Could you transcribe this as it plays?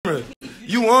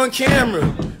You on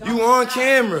camera. You on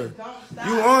camera.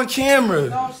 You on camera.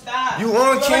 Don't stop. You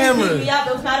on camera.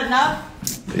 That's not enough.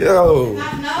 Yo.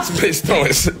 Not enough. This bitch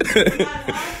throwing.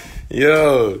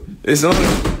 Yo. It's on.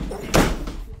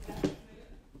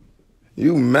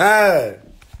 You mad.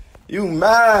 You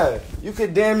mad. You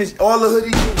could damage all the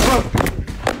hoodies you want.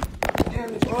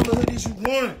 Damage all the hoodies you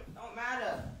want. Don't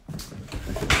matter.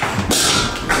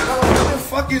 What the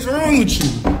fuck is wrong with you?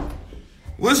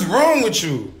 What's wrong with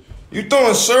you? You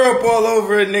throwing syrup all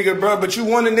over a nigga, bro, but you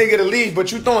want a nigga to leave, but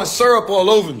you throwing syrup all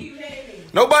over me.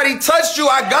 Nobody touched you.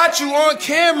 I got you on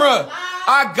camera.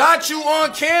 I got you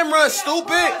on camera,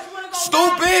 stupid.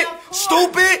 Stupid.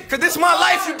 Stupid. Cause this my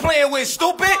life you playing with,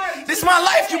 stupid. This my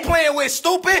life you playing with,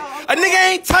 stupid. A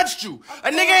nigga ain't touched you.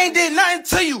 A nigga ain't did nothing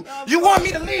to you. You want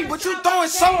me to leave, but you throwing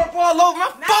syrup all over me.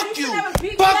 Fuck you.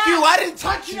 Fuck you. I didn't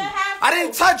touch you. I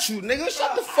didn't touch you, nigga.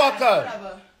 Shut the fuck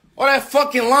up. All that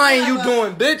fucking lying you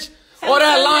doing, bitch. All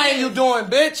that lying you doing,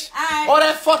 bitch. All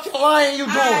that fucking lying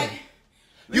you doing.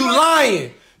 You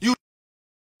lying. You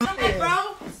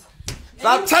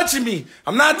stop touching me.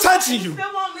 I'm not touching you.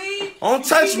 Don't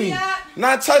touch me.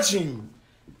 Not touching you.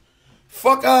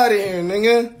 Fuck out of here,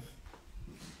 nigga.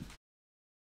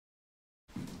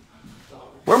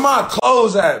 Where my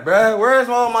clothes at, bruh? Where's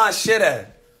all my shit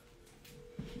at?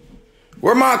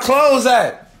 Where my clothes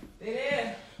at? They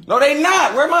there. No, they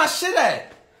not. Where my shit at?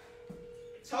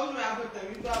 Told you I put them.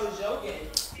 You thought I was joking.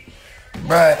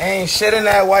 Bruh, ain't shit in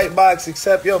that white box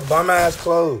except your bum ass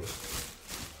clothes.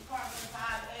 Apartment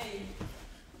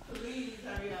 5A. Please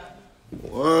hurry up.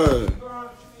 What?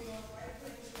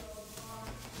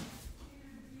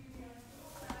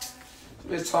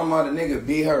 Bitch talking about a nigga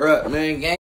beat her up, man.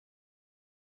 Gang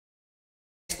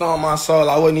on my soul.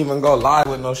 I wouldn't even go live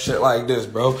with no shit like this,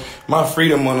 bro. My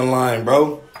freedom on the line,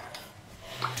 bro.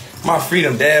 My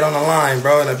freedom dead on the line,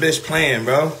 bro. And a bitch playing,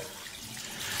 bro.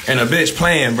 And a bitch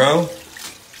playing, bro.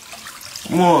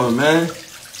 Come on, man.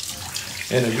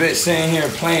 And a bitch sitting here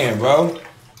playing, bro.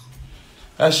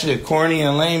 That shit corny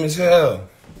and lame as hell.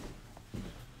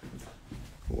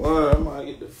 What? I might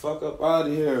get the fuck up out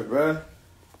of here, bruh.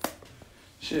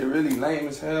 Shit really lame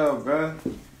as hell, bruh.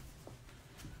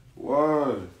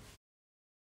 What?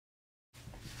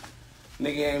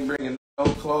 Nigga ain't bringing no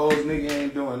clothes. Nigga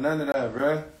ain't doing none of that,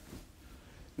 bruh.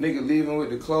 Nigga leaving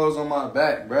with the clothes on my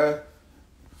back, bruh.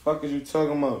 Fuck is you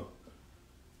talking about?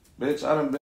 Bitch, I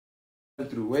done been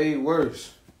through way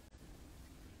worse.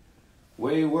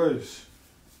 Way worse.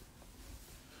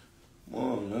 Come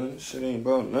on, man. Shit ain't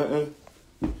about nothing.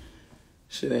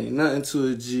 Shit ain't nothing to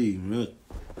a G, man.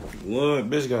 What?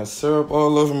 Bitch got syrup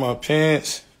all over my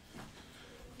pants.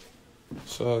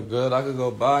 It's all good. I could go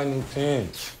buy new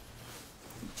pants.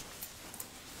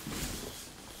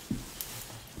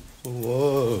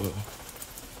 Whoa.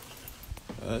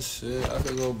 That's it. I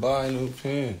could go buy new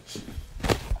pants.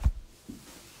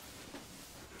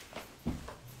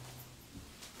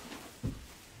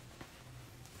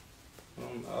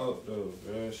 I'm out though,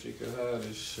 man. She could have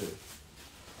this shit.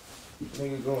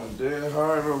 Nigga going dead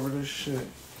hard over this shit.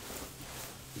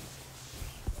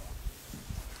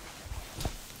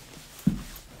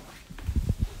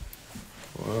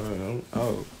 Alright, I'm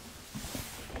out.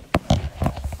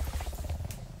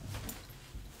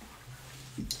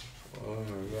 I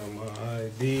got my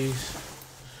IDs.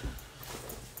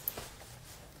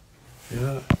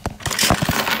 Yeah.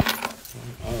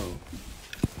 I'm out.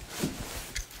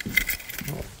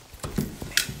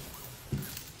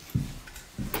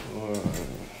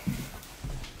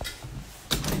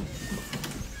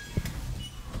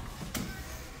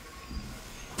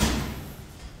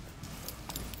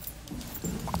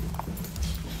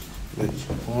 Bitch,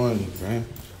 corny, man.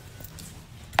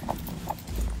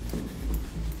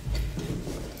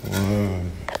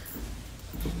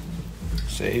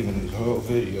 Saving this whole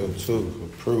video too for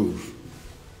proof.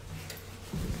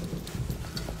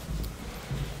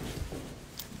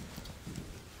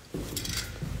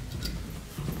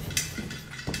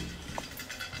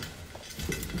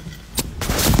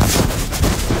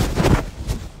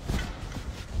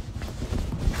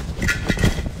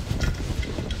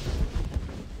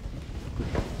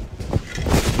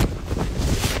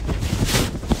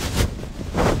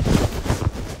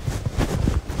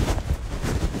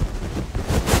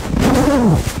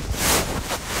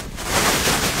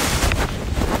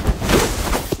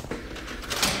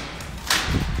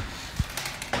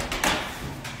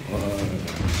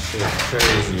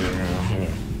 Crazy around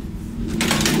here.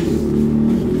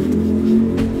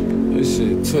 This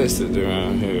shit twisted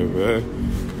around here, bro.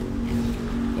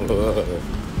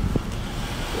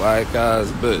 White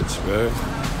guy's bitch, bro.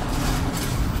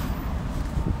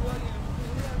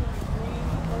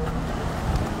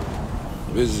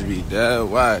 Bitches be dead.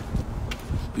 Why?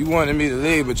 You wanted me to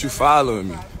leave, but you following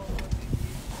me.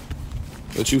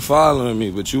 But you following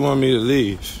me, but you want me to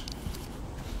leave.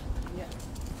 Yeah.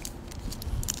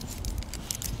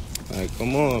 Like,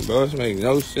 come on, bro. This makes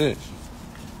no sense.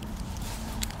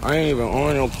 I ain't even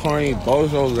on no corny,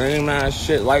 bozo, lame ass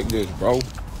shit like this, bro.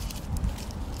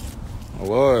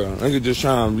 Lord, nigga just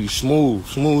trying to be smooth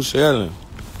sailing.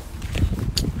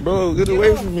 Bro, get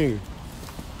away from me.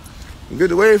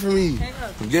 Get away from me.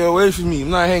 Get away from me.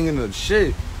 I'm not hanging up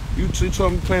shit. You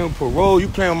told me playing with parole. You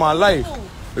playing with my life.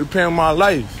 You playing with my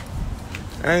life.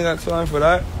 I ain't got time for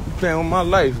that. You playing with my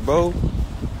life, bro.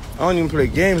 I don't even play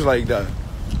games like that.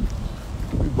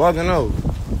 You bugging out.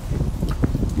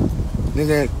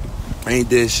 Nigga ain't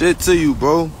did shit to you,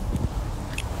 bro.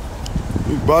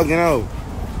 You bugging out.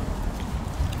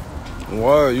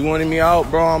 What? You wanted me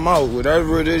out, bro? I'm out.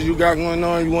 Whatever it is you got going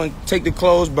on, you want to take the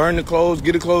clothes, burn the clothes,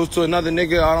 get the clothes to another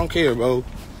nigga, I don't care, bro.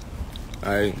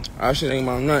 I shit ain't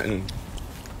about nothing.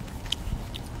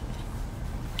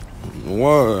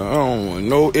 What? I don't want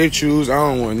no issues. I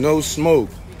don't want no smoke.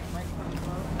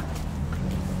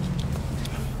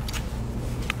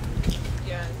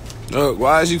 Look,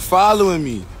 why is you following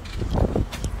me?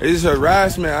 It's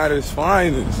harassment at its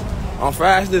finest. I'm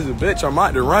fast as a bitch. I'm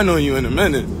about to run on you in a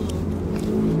minute.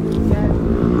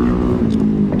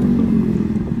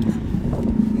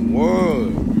 Whoa.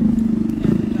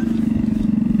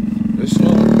 It's so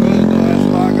good though. That's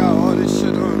why I got all this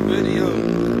shit on video.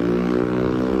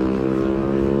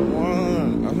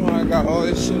 Whoa. That's why I got all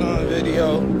this shit on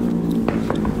video.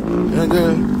 And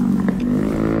then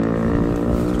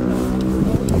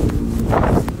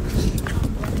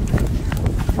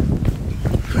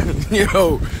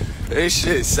yo, this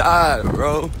shit sad,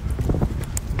 bro.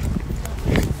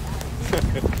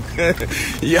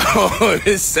 Yo,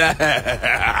 this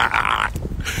sad.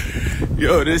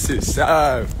 Yo, this is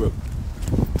sad, bro.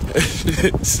 This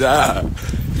shit sad.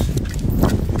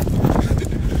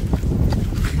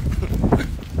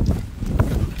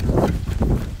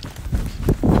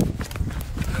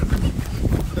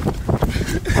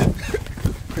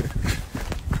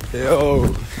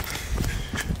 Yo,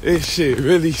 this shit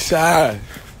really sad.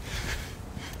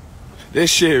 This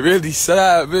shit really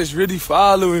sad, bitch. Really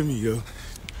following me, yo.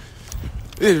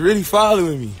 It's really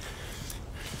following me.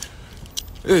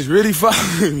 It's really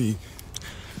following me.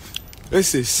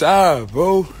 This is sad,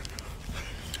 bro.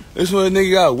 This what a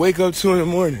nigga gotta wake up to in the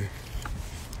morning.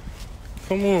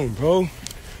 Come on, bro.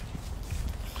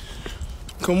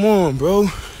 Come on, bro.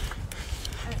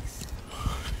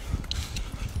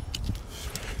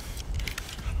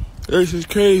 This is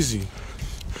crazy.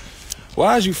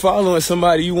 Why is you following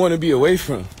somebody you want to be away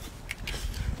from?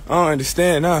 I don't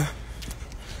understand, huh?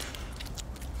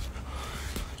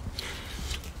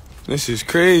 This is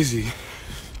crazy.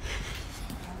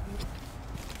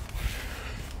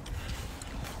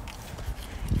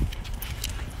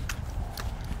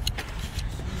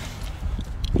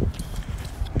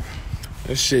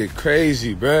 This shit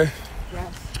crazy, bruh.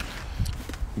 Yes.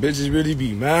 Bitches really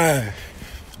be mad.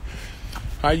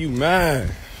 How you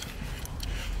mad?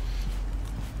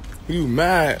 You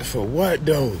mad for what,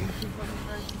 though?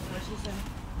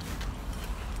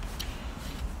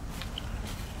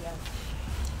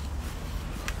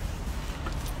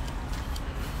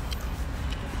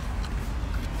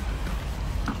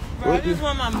 Bro, I just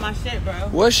want my shit, bro.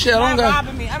 What shit? I don't got.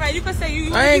 Robbing me. All right, you can say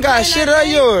you. I ain't got shit of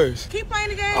yours. Keep playing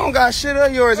the game. I don't got shit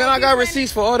of yours, bro, and I got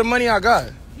receipts for all the money I got.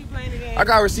 Keep playing the game. I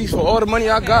got receipts for all the money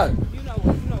I got. You know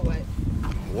what? You know what?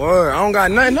 Word. I don't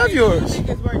got nothing of yours. You think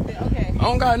it's worth it? Okay. I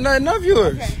don't got nothing of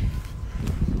yours. Okay.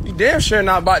 You damn sure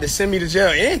not about to send me to jail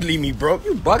and leave me broke.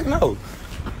 You bugging out.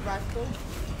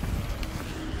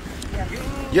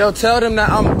 Yo, tell them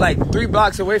that I'm like 3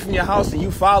 blocks away from your house and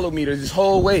you followed me this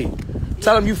whole way.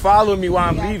 Tell them you followed me while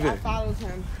I'm leaving. I followed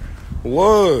him.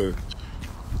 Word.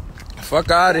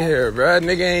 Fuck out of here, bro.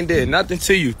 Nigga ain't did nothing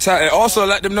to you. Also,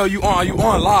 let them know you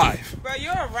on live. Bro,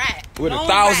 you're a rat. With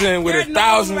 1,000, with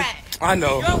 1,000. Rat. I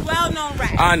know. You're a well-known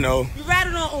rat. I know. You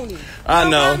ratted on Uni. I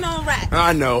know. You're a well-known rat.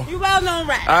 I know. You well-known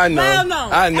rat. I know.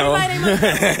 Well-known. I know.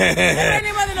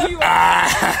 Everybody mother know you are.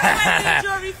 Everybody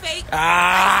jewelry fake. The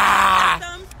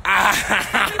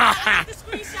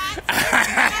screenshots.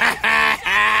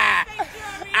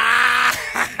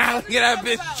 Look at that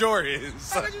bitch Jordan.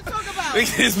 What you talking about? Look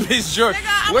at this bitch Jordan.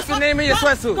 What's the name of your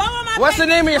sweatsuit? What's the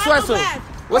name of your sweatsuit?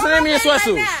 What's the name of your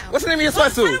sweatsuit? What's the name of your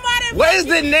sweatsuit? What is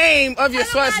the name of your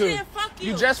sweatsuit?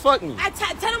 You just fucked me.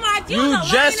 Tell him I do. You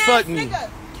just fucked me.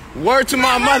 Word to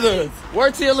my mother.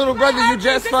 Word to your little brother. You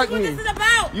just fucked me.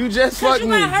 You just fucked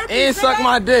me and sucked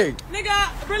my dick.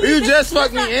 nigga. Really, You just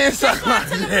fucked me and sucked my I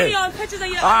took a dick. video and pictures of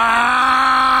your.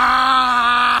 Ah!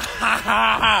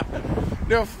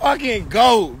 The fucking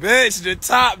GOAT, bitch. The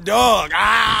top dog.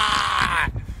 Ah!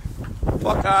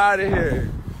 Fuck out of here.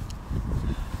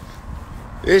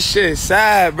 This shit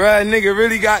sad, bruh. Nigga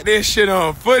really got this shit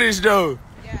on footage, though.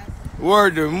 Yes.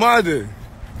 Word to mother.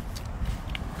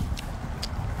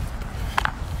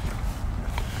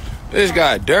 This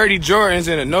got dirty Jordans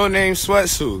and a no-name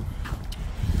sweatsuit.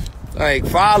 Like,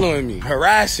 following me,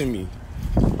 harassing me.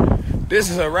 This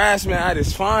is harassment at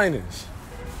its finest.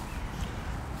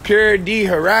 Pure D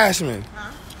harassment.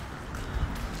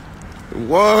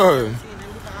 Word.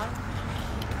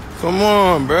 Come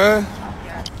on, bruh.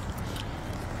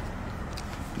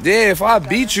 Yeah, if I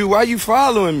beat you, why you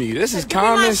following me? This is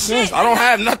common sense. I don't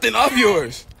have nothing of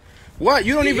yours. What?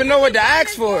 You don't even know what to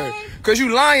ask for. Cause you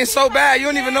lying so bad, you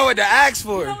don't even know what to ask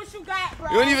for. You know what you got,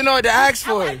 bro. You don't even know what to ask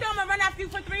for. I'm gonna run after you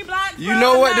for 3 blocks. You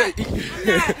know what?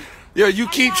 Yo, you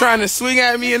keep trying to swing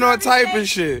at me and all type of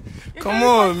shit. Come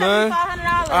on, man.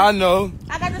 I know.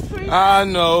 I got this free. I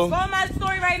know. Go on my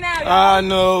story right now, yo. I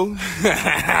know.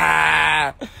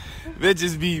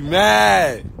 Bitches be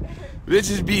mad.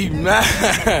 Bitches be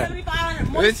mad.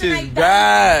 Bitches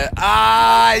bad.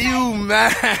 Ah, you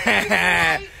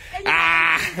mad.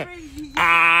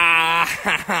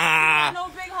 No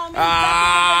big homie.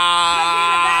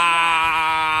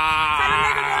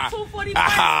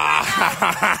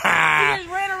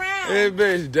 This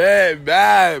bitch dead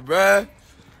bad, bruh.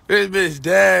 This bitch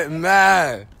dead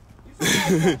mad.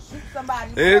 This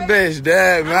bitch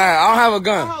dead mad. I don't have a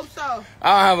gun. I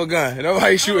don't have a gun.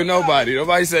 Nobody shooting nobody.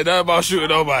 Nobody said nothing about shooting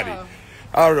nobody.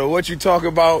 I don't know what you talking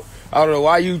about. I don't know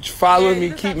why you following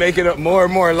me, keep making up more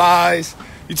and more lies.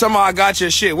 You talking about I got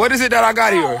your shit. What is it that I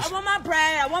got of yours? I want my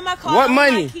bread. I want my car. What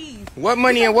money? What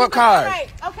money and what card?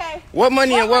 Okay. What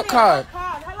money and what card?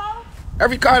 Hello?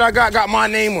 Every card I got my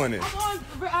name on it.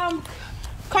 I'm on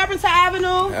Carpenter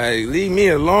Avenue. Hey, leave me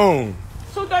alone.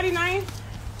 239.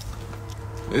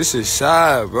 This is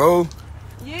sad, bro.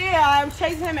 Yeah, I'm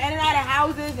chasing him in and out of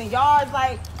houses and yards.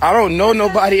 Like, I don't know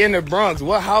nobody in the Bronx.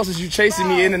 What houses you chasing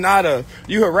me in and out of?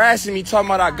 You harassing me, talking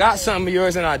about I got something of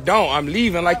yours and I don't. I'm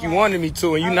leaving like you wanted me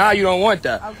to, and you now you don't want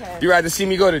that. Okay. You rather see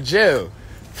me go to jail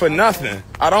for nothing.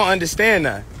 I don't understand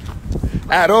that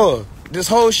at all. This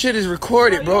whole shit is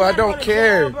recorded, bro. I don't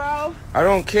care. I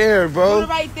don't care, bro. Do the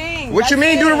right thing. What you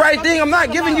mean do the right thing? I'm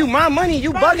not giving you my money.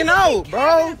 You bugging out,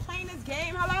 bro. Playing this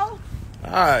game, hello?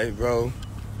 All right, bro.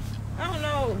 I don't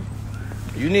know.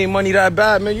 You need money that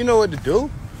bad, man. You know what to do.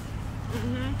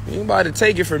 You ain't about to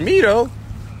take it from me, though.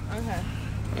 Okay.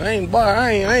 I ain't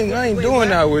doing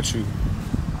that with you.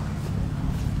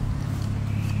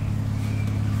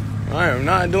 I am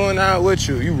not doing that with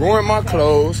you. You ruined my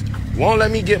clothes. Won't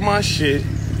let me get my shit.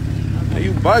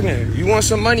 You bugging. You want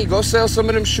some money? Go sell some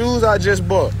of them shoes I just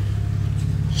bought.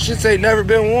 Shits ain't never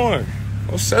been worn.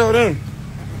 Go sell them.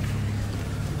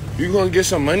 You gonna get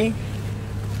some money?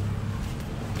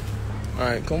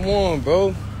 Alright, come on,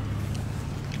 bro.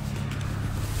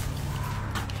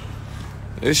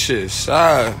 This shit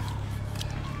sad.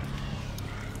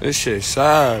 This shit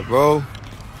sad, bro.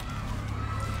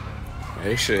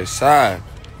 This shit sad.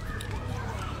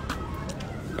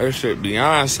 This shit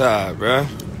beyond sad, bruh.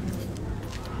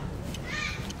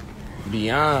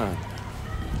 Beyond.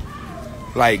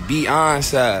 Like, beyond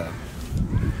sad.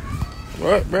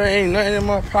 What, bro? Ain't nothing in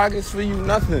my pockets for you,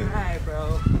 nothing. Alright,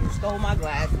 bro. You stole my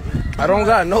glasses. I don't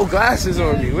got no glasses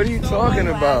on me. What are you talking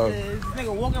about? This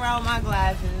nigga walking around with my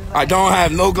glasses. Like, I don't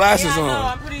have no glasses yeah, I on. know,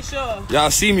 I'm pretty sure. Y'all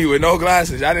see me with no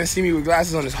glasses. Y'all didn't see me with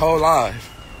glasses on this whole life.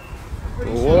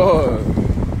 Whoa.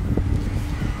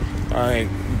 Alright,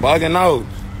 bugging out.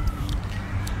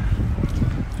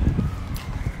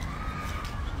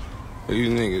 These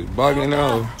niggas bugging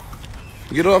out.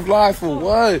 Get off live for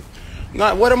what?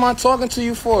 Not what am I talking to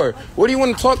you for? What do you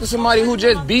want to talk to somebody who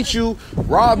just beat you,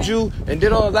 robbed you, and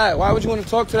did all that? Why would you want to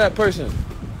talk to that person?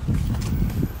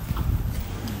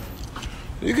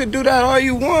 You could do that all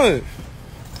you want.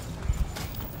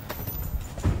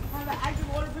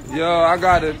 Yo, I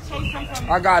got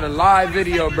a live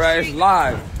video, bruh. It's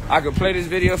live. I can play this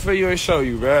video for you and show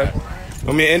you, bruh.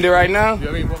 Want me to end it right now? You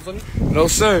have any problems on you? No,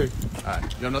 sir. Alright,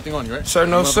 you have nothing on you, right? Sir,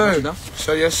 no, sir.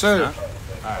 Sir, yes, sir.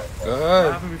 Alright. Go What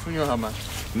ahead. happened between you and her, man?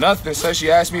 Nothing, sir.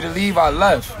 She asked me to leave. I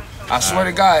left. I swear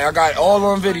to God, I got it all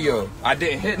on video. I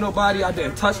didn't hit nobody. I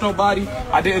didn't touch nobody.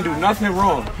 I didn't do nothing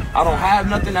wrong. I don't have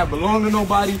nothing that belonged to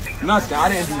nobody. Nothing. I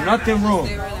didn't do nothing wrong.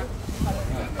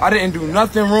 I didn't do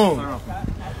nothing wrong.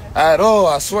 At all.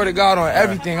 I swear to God on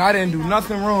everything. I didn't do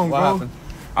nothing wrong, bro. What happened?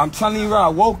 I'm telling you, bro. I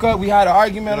woke up. We had an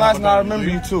argument last night. I remember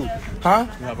you too. Huh?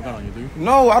 You have a gun on you, do you?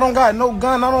 No, I don't got no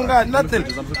gun. I don't got nothing.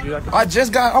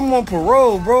 I'm on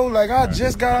parole, bro. Like, I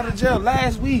just got out of jail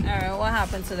last week. All right, what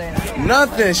happened today?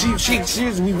 Nothing.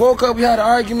 We woke up, we had an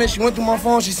argument. She went through my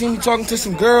phone. She seen me talking to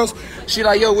some girls. She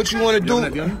like, yo, what you want to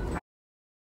do?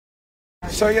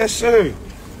 Sir, yes, sir.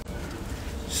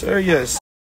 Sir, yes.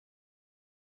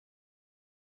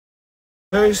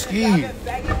 Sir, ski.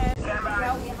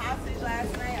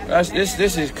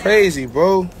 This is crazy,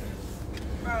 bro.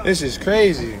 This is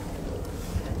crazy.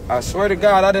 I swear to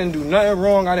God, I didn't do nothing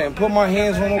wrong. I didn't put my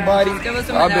hands on nobody.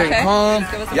 I've been calm.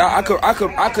 Yeah,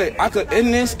 I could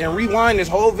end this and rewind this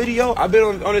whole video. I've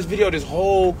been on this video this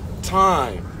whole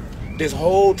time.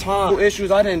 No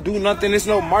issues. I didn't do nothing. There's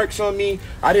no marks on me.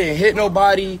 I didn't hit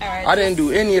nobody. I didn't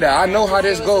do any of that. I know how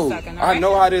this goes. I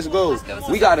know how this goes.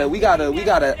 We got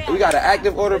a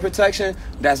active order of protection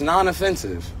that's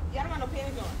non-offensive.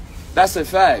 That's a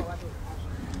fact.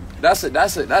 That's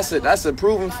a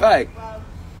proven fact.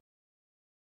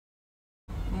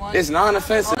 It's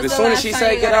non-offensive. As soon as she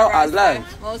said get out, I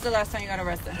left. When was the last time you got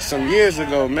arrested? Some years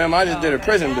ago, ma'am. I just did a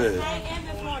prison bid.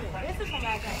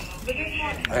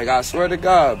 Like, I swear to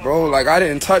God, bro. Like, I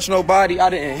didn't touch nobody. I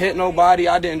didn't hit nobody.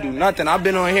 I didn't do nothing. I've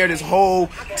been on here this whole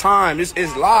time. This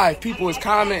is live. People is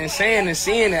commenting, saying and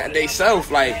seeing that they self.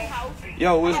 Like,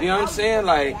 yo, you know what I'm saying?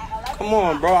 Like, come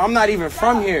on, bro. I'm not even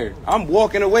from here. I'm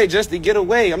walking away just to get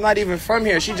away. I'm not even from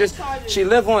here. She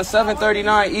live on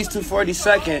 739 East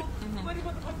 242nd.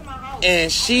 And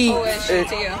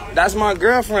that's my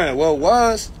girlfriend. Well,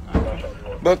 was.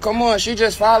 But come on, she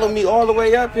just followed me all the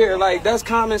way up here. Like, that's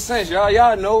common sense.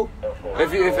 Y'all know.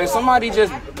 If somebody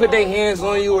just put their hands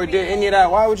on you or did any of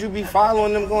that, why would you be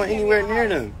following them, going anywhere near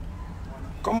them?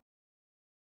 Come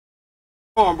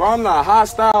on, bro. I'm not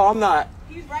hostile. I'm not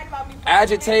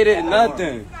agitated,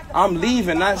 nothing. I'm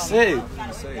leaving, that's it.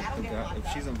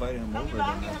 If she's inviting him over,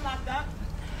 then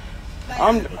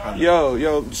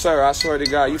Yo, sir, I swear to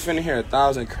God, you finna hear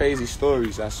 1,000 crazy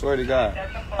stories. I swear to God.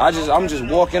 I'm just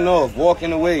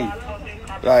walking away.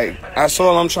 Like, that's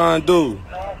all I'm trying to do.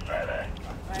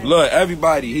 Look,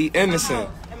 everybody, he innocent.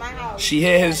 She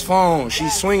hit his phone.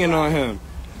 She's swinging on him.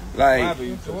 Like,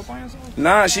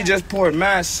 nah, she just poured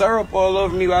mad syrup all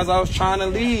over me as I was trying to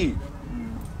leave.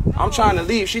 I'm trying to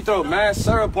leave. She threw mad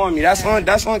syrup on me. That's on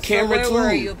camera too. So where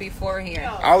were you before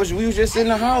here? We was just in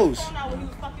the house.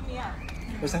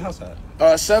 where's the house at?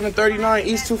 739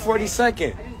 East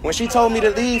 242nd. When she told me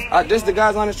to leave, this the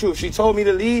guy's honest truth. She told me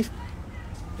to leave.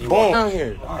 Boom. Down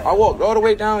here. I walked all the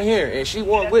way down here, and she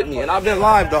walked with me. And I've been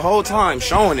live the whole time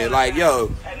showing it. Like,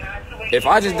 yo, if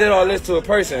I just did all this to a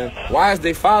person, why is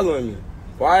they following me?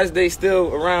 Why is they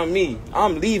still around me?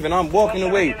 I'm leaving. I'm walking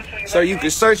away. So you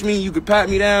could search me. You could pat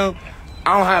me down.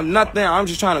 I don't have nothing. I'm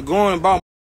just trying to go on about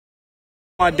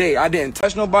my day. I didn't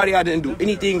touch nobody. I didn't do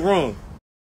anything wrong.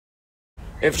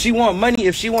 If she want money,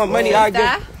 I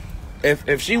give.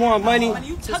 If she want money,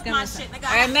 just give me some. All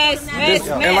right, miss.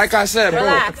 And like I said,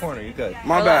 relax. Corner, you good?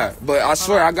 My bad. But I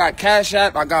swear, I got Cash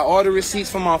App. I got all the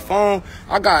receipts from my phone.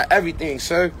 I got everything,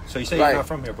 sir. So you say you're not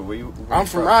from here, but where I'm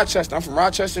from Rochester. I'm from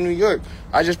Rochester, New York.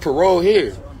 I just paroled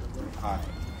here.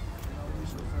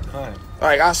 Alright.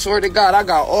 Like, I swear to God, I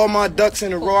got all my ducks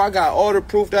in a row. I got all the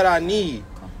proof that I need.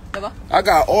 I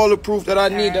got all the proof that I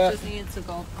need. I just need to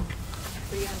go.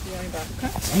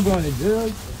 I'm going to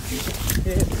jail.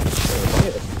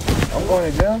 I'm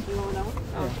going to jail?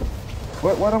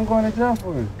 What I'm going to jail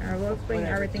for? We'll explain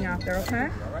everything after, okay?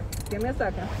 Give me a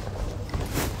second.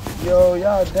 Yo,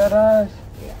 y'all dead ass?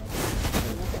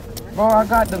 Bro, I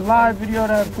got the live video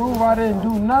that prove I didn't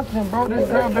do nothing, bro. This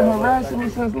girl been harassing me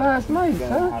since last night,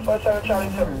 huh?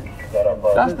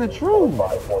 That's the truth.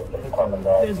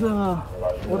 There's a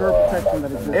order of protection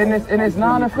that exists. And it's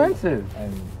non-offensive.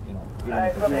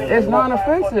 It's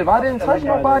non-offensive. I didn't touch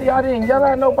nobody. I didn't yell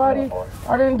at nobody.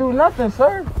 I didn't do nothing,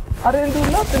 sir. I didn't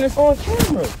do nothing. It's on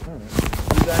camera.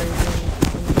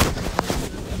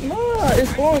 Nah,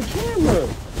 it's on camera.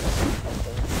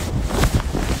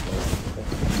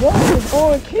 Yeah, it's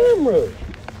on camera.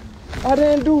 I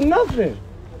didn't do nothing.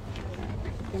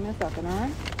 Give me a second, all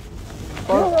right?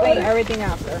 We'll explain everything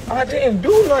after. I didn't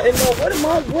do nothing. No.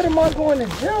 What am I going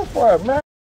to jail for, man?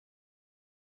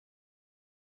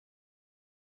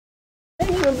 I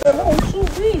ain't even been home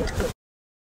 2 weeks.